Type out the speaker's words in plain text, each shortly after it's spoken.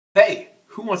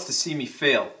Who wants to see me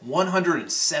fail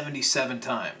 177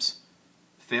 times?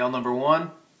 Fail number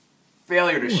 1,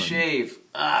 failure to shave.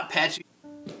 Patchy.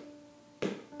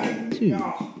 2,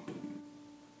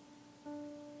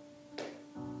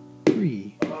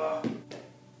 3,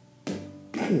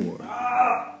 4,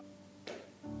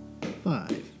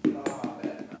 5,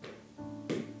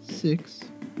 6,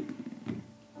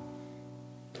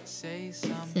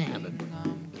 7,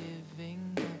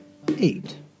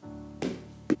 8,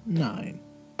 9,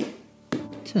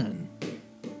 10,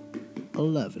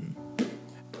 11,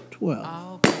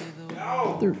 12,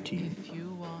 13,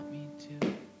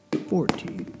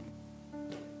 14,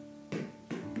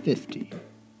 15,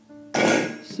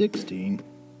 16,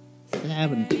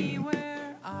 17,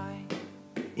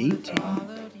 18,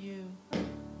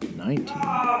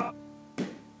 19,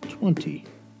 20,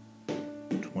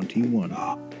 21,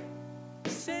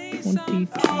 22,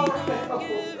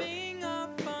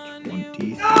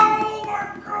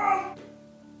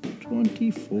 23,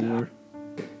 24,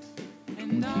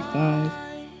 25,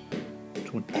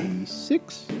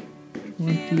 26,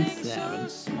 27,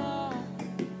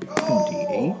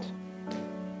 28,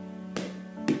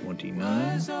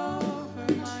 29,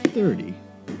 30,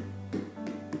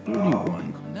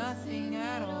 31,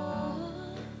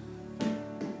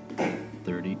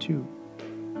 32,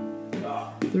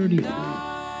 33,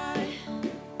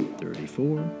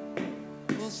 34,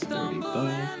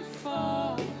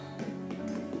 35,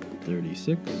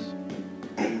 36,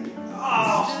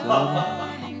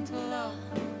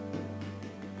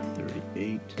 37,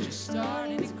 38,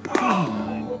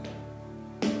 39,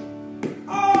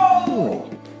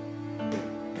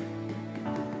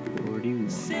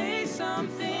 40,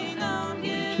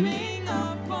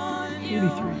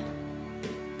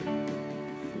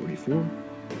 41, 42, 43, 44,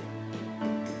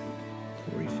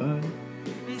 45,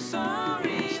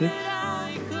 46,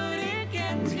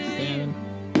 47,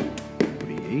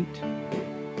 48,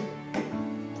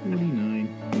 49,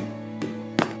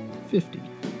 50,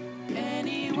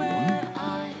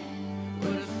 51,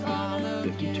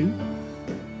 52,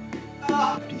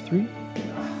 53,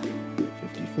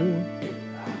 54,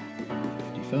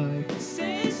 55,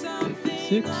 56,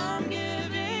 57,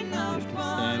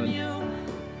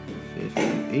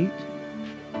 58,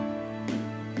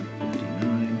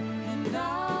 59,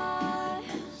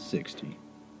 60,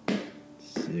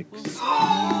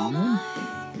 61,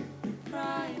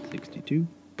 62,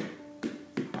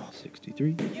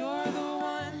 63,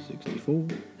 64,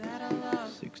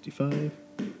 65,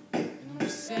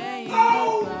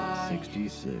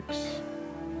 66,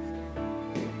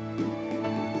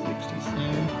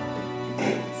 67,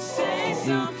 68,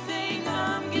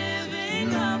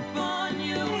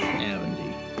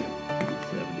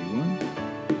 71,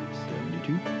 72,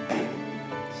 73,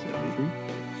 74,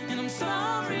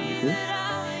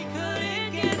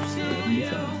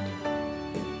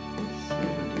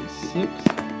 76,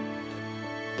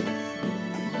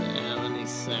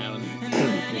 77,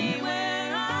 78, 79,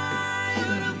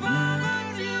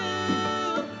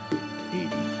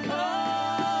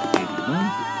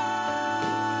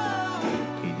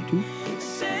 80, 81, 82,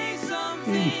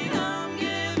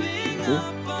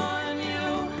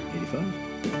 85,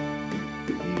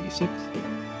 86,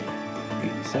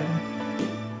 87,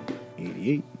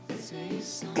 88,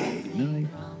 89,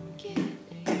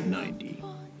 90,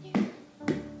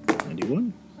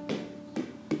 91,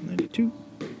 92,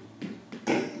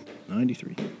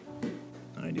 93,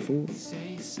 94,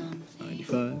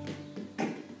 95,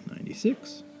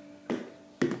 96,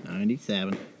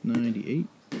 97, 98,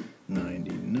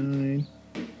 99,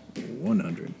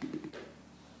 100,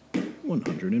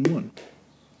 101,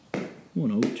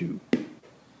 102,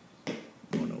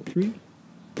 103,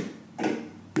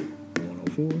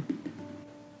 104,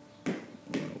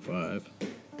 105,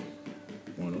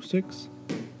 106,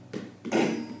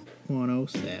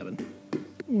 107,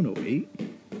 108,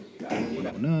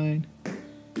 109,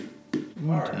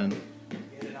 110,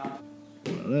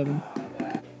 111,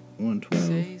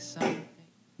 112,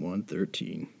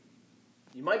 113.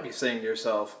 You might be saying to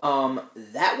yourself,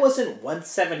 That wasn't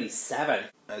 177.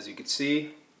 as you can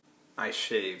see, I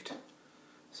shaved.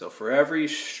 So for every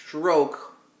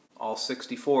stroke, all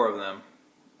 64 of them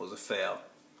was a fail.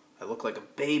 I look like a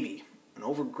baby, an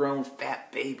overgrown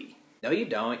fat baby. No, you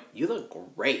don't. You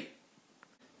look great.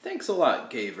 Thanks a lot,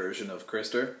 gay version of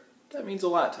Krister. That means a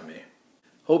lot to me.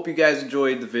 Hope you guys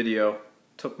enjoyed the video.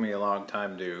 Took me a long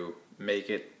time to make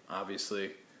it,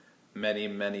 obviously.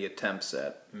 Many attempts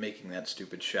at making that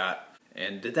stupid shot.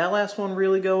 And did that last one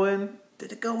really go in?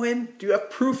 Did it go in? Do you have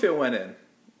proof it went in?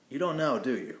 You don't know,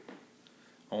 do you?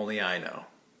 Only I know.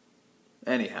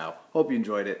 Anyhow, hope you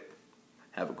enjoyed it.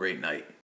 Have a great night.